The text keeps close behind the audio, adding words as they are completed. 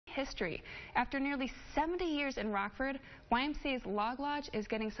history. After nearly 70 years in Rockford, YMCA's Log Lodge is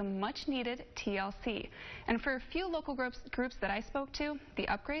getting some much-needed TLC. And for a few local groups that I spoke to, the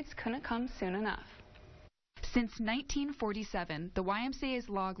upgrades couldn't come soon enough. Since 1947, the YMCA's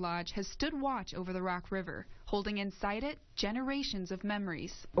Log Lodge has stood watch over the Rock River, holding inside it generations of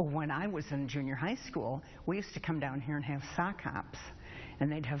memories. When I was in junior high school, we used to come down here and have sock hops.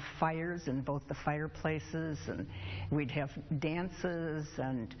 And they'd have fires in both the fireplaces, and we'd have dances,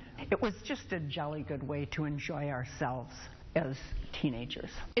 and it was just a jolly good way to enjoy ourselves as teenagers.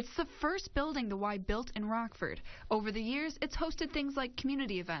 It's the first building the Y built in Rockford. Over the years, it's hosted things like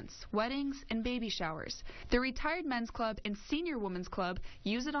community events, weddings, and baby showers. The Retired Men's Club and Senior Women's Club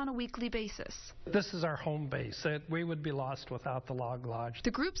use it on a weekly basis. This is our home base. We would be lost without the Log Lodge.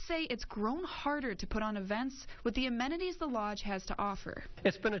 The group say it's grown harder to put on events with the amenities the lodge has to offer.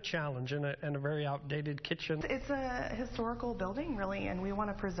 It's been a challenge and a very outdated kitchen. It's a historical building, really, and we want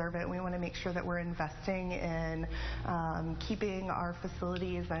to preserve it. We want to make sure that we're investing in keeping our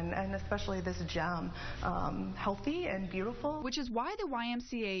facilities and especially this gem healthy and beautiful. Which is why the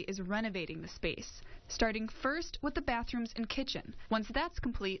YMCA is renovating the space, starting first with the bathrooms and kitchen. Once that's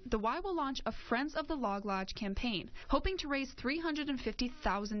complete, the Y will launch a Friends of the Log Lodge campaign, hoping to raise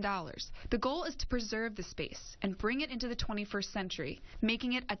 $350,000. The goal is to preserve the space and bring it into the 21st century,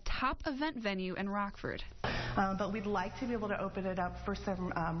 making it a top event venue in Rockford. But we'd like to be able to open it up for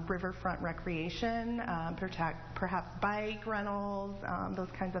some riverfront recreation, perhaps bike rentals, those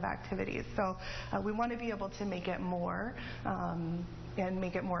kinds of activities. So we want to be able to make it more and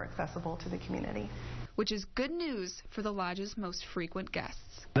make it more accessible to the community. Which is good news for the lodge's most frequent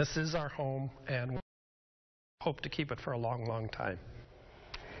guests. This is our home, and we hope to keep it for a long, long time.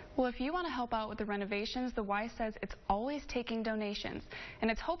 Well, if you want to help out with the renovations, the Y says it's always taking donations, and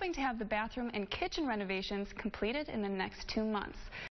it's hoping to have the bathroom and kitchen renovations completed in the next 2 months.